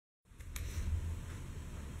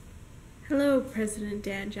Hello, President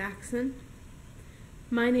Dan Jackson.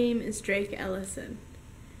 My name is Drake Ellison,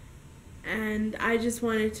 and I just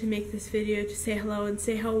wanted to make this video to say hello and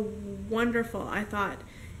say how wonderful I thought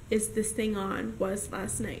Is This Thing On was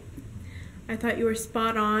last night. I thought you were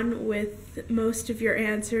spot on with most of your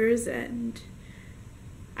answers, and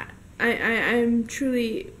I'm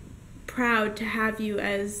truly proud to have you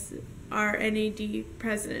as our NAD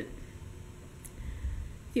president.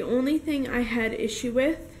 The only thing I had issue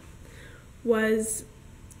with was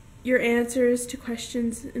your answers to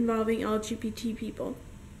questions involving LGBT people,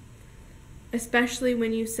 especially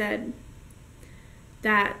when you said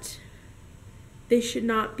that they should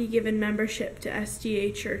not be given membership to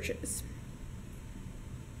SDA churches.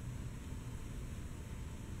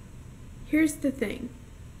 Here's the thing.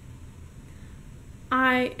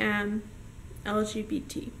 I am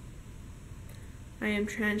LGBT. I am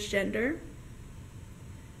transgender.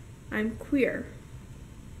 I'm queer.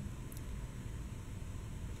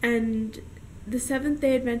 And the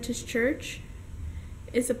Seventh-day Adventist Church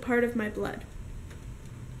is a part of my blood.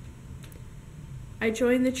 I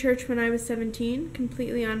joined the church when I was 17,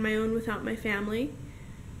 completely on my own without my family,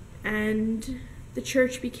 and the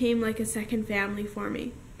church became like a second family for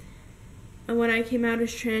me. And when I came out as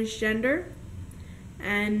transgender,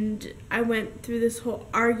 and I went through this whole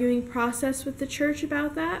arguing process with the church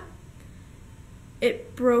about that,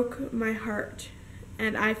 it broke my heart.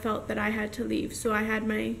 And I felt that I had to leave, so I had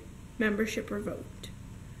my membership revoked.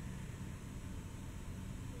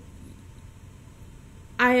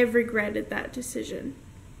 I have regretted that decision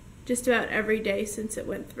just about every day since it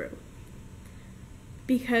went through,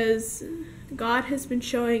 because God has been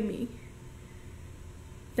showing me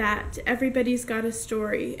that everybody's got a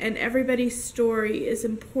story, and everybody's story is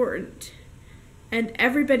important. And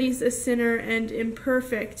everybody's a sinner and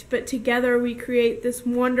imperfect, but together we create this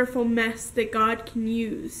wonderful mess that God can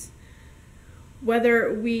use.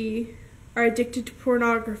 Whether we are addicted to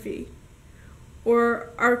pornography, or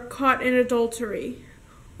are caught in adultery,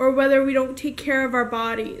 or whether we don't take care of our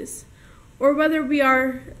bodies, or whether we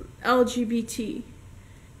are LGBT.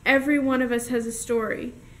 Every one of us has a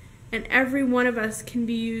story, and every one of us can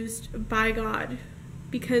be used by God,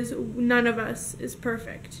 because none of us is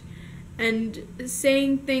perfect. And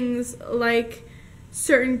saying things like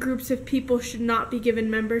certain groups of people should not be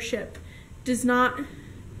given membership does not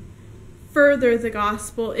further the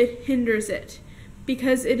gospel, it hinders it.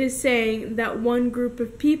 Because it is saying that one group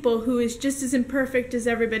of people who is just as imperfect as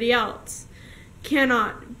everybody else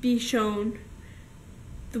cannot be shown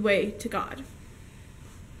the way to God.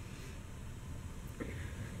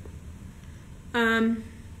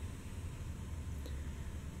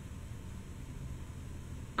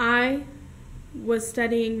 I was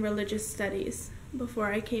studying religious studies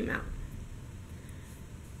before I came out.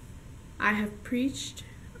 I have preached.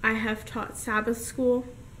 I have taught Sabbath school.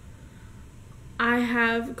 I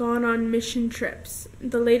have gone on mission trips.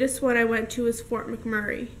 The latest one I went to was Fort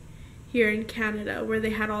McMurray here in Canada, where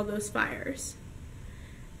they had all those fires.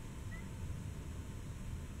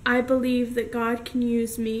 I believe that God can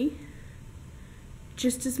use me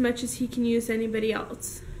just as much as He can use anybody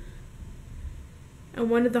else. And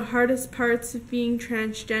one of the hardest parts of being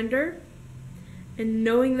transgender, and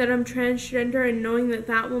knowing that I'm transgender and knowing that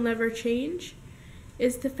that will never change,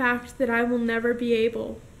 is the fact that I will never be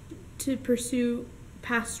able to pursue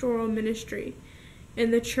pastoral ministry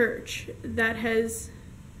in the church that has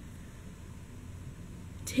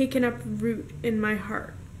taken up root in my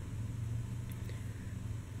heart.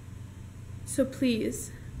 So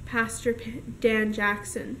please, Pastor Dan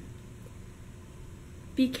Jackson,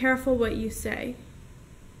 be careful what you say,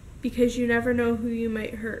 because you never know who you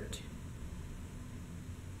might hurt.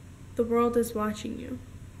 The world is watching you.